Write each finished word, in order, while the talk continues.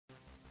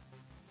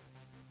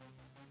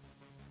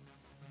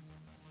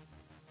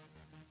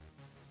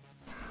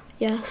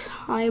Yes,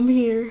 I am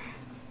here.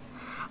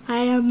 I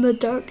am the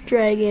Dark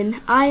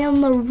Dragon. I am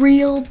the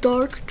real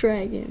Dark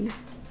Dragon.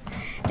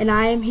 And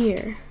I am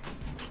here.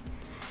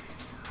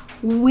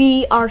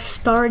 We are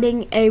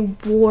starting a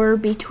war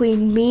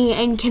between me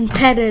and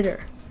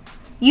competitor.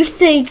 You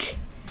think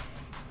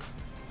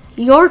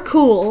you're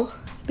cool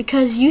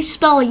because you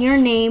spell your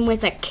name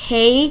with a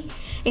K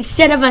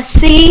instead of a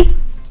C?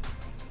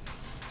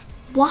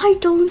 Why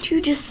don't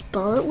you just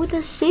spell it with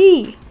a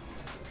C?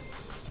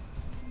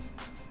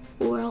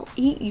 Or I'll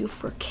eat you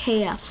for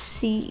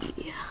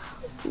KFC.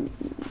 Ooh.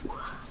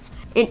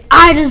 And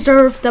I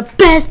deserve the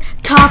best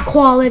top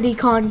quality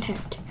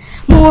content.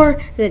 More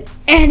than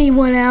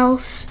anyone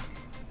else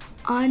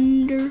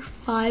under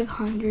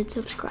 500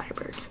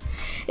 subscribers.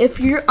 If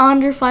you're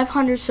under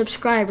 500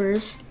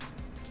 subscribers,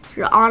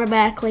 you're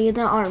automatically in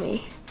the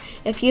army.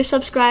 If you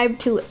subscribe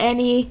to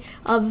any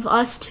of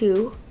us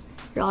two,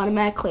 you're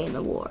automatically in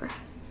the war.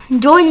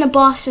 Join the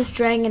Boss's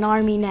Dragon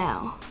army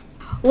now.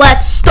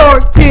 Let's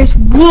start this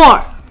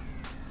war!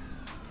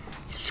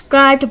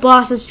 Subscribe to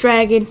Boss's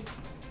Dragon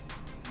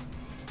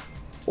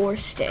or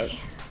stay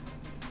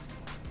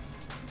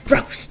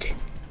roasted.